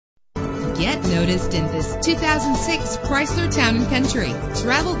Get noticed in this 2006 Chrysler Town & Country.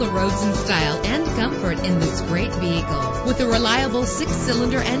 Travel the roads in style and comfort in this great vehicle with a reliable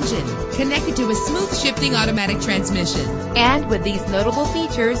 6-cylinder engine connected to a smooth shifting automatic transmission. And with these notable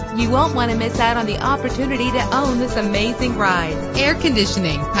features, you won't want to miss out on the opportunity to own this amazing ride. Air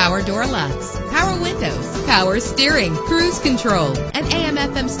conditioning, power door locks, power windows, power steering, cruise control, an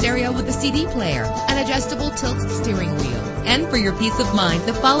AM/FM stereo with a CD player, an adjustable tilt steering wheel. And for your peace of mind,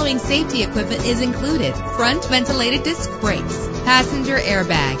 the following safety equipment is included: front ventilated disc brakes, passenger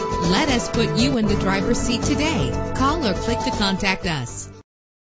airbag. Let us put you in the driver's seat today. Call or click to contact us.